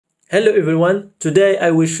Hello everyone, today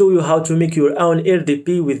I will show you how to make your own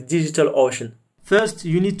RDP with DigitalOcean. First,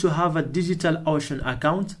 you need to have a DigitalOcean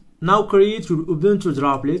account. Now create your Ubuntu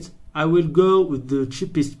droplet. I will go with the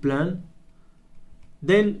cheapest plan.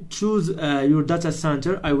 Then choose your data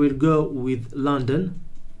center. I will go with London.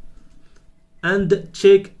 And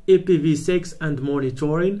check IPv6 and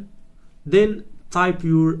monitoring. Then type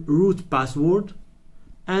your root password.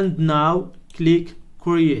 And now click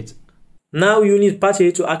create. Now you need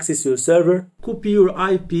Apache to access your server. Copy your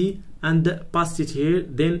IP and paste it here,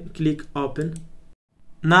 then click open.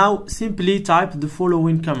 Now simply type the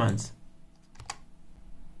following commands.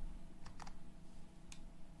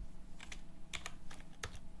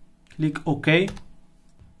 Click OK.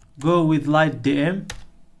 Go with LightDM.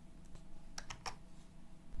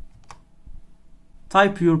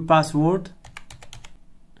 Type your password.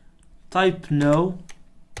 Type no.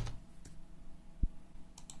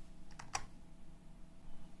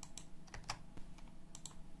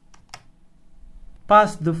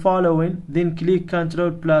 Pass the following, then click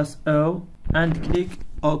CTRL+O and click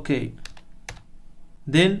OK.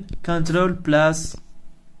 Then CTRL+X.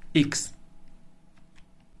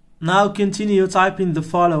 Now continue typing the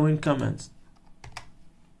following commands.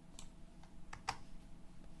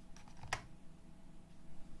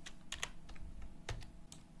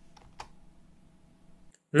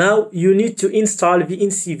 Now you need to install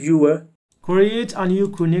VNC Viewer. Create a new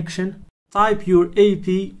connection. Type your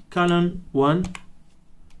AP:1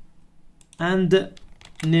 and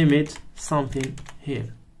name it something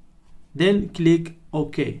here. Then click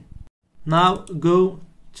OK. Now go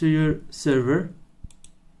to your server,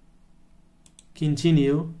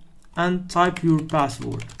 continue and type your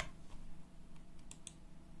password.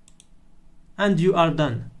 And you are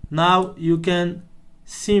done. Now you can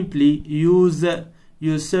simply use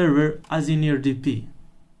your server as in RDP.